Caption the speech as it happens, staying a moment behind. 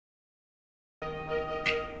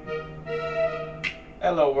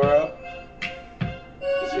Hello world,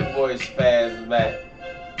 it's your boy Spazz back.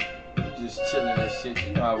 Just chilling and shit,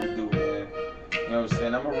 you know how we do, man. You know what I'm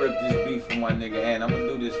saying? I'ma rip this beat for my nigga and I'ma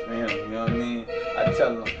do this for him, you know what I mean? I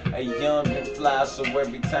tell him, hey, young and fly, so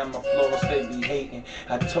every time I floss, they be hating.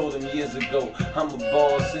 I told him years ago, I'm a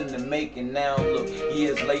boss in the making. Now look,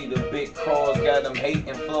 years later, big cross got him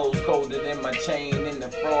hating. Flows colder than my chain in the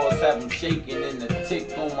frost, have him shaking in the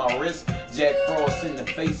tick on my wrist. Jack Frost in the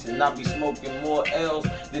face, and I be smoking more L's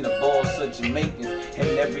than the boss of Jamaicans. And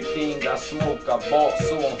everything I smoke, I bought,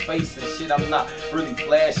 so I'm facing shit. I'm not really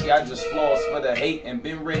flashy, I just floss for the hate and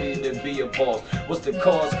been ready to be a boss. What's the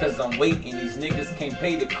cause? Cause I'm waiting. These niggas can't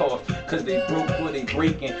pay the cost, cause they broke or they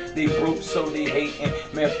breaking. They broke so they hating.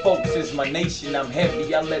 Man, folks, is my nation. I'm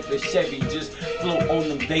heavy, I let the Chevy just float on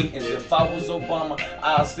them Daytons. If I was Obama,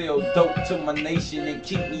 I'll sell dope to my nation and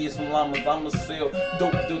keep me as some llamas. I'ma sell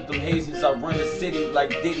dope to them Haitians. I run the city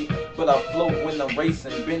like Diddy, but I float when I'm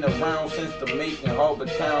racing. Been around since the making. Harbor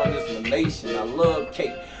Town is my nation. I love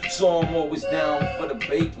cake, so I'm always down for the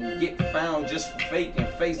bacon. Get found just for faking.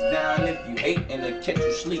 Face down if you hate, and they catch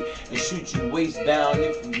you sleep and shoot you waist down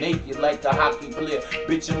if you naked like a hockey player.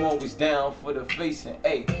 Bitch, I'm always down for the facing.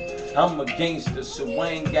 Hey, I'm a gangster, so I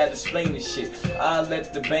ain't gotta explain this shit. I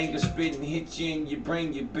let the banger spit and hit you in your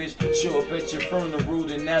brain, you bitch. Show up at your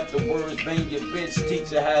funeral and afterwards bang your bitch. Teach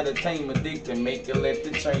her how to tame a dick and make her let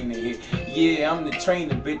the trainer hit. Yeah, I'm the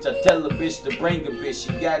trainer, bitch. I tell a bitch to bring a bitch.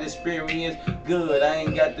 She got experience, good. I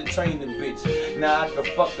ain't got the trainer, bitch. Now I can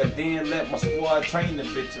fuck her, then let my squad train the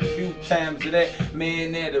bitch. A few times of that,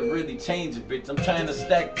 man, that'll really change a bitch. I'm trying to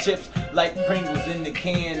stack chips like Pringles in the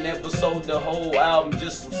can. Never sold the whole album,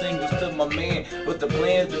 just some singles to my man. But the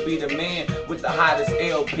plan's to be the man with the hottest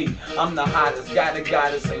LP. I'm the hottest, got a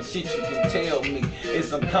goddess, ain't shit you can tell me.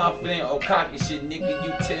 Is I'm confident or cocky shit, nigga,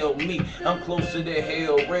 you tell me. I'm closer to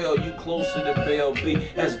hell rail, you closer to Bell B.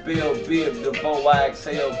 That's Bell Bib, the bow I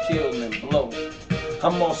exhale, kill and blow.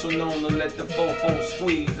 I'm also known to let the fofo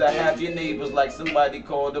squeeze. I have your neighbors like somebody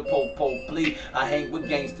called the po-po please. I hang with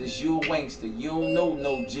gangsters, you a wankster, you don't know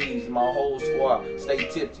no G's. My whole squad stay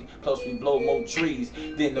tipsy, plus we blow more trees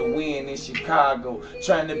than the win in Chicago.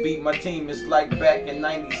 Trying to beat my team is like back in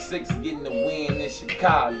 '96, getting the win in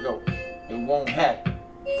Chicago. It won't happen,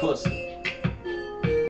 pussy.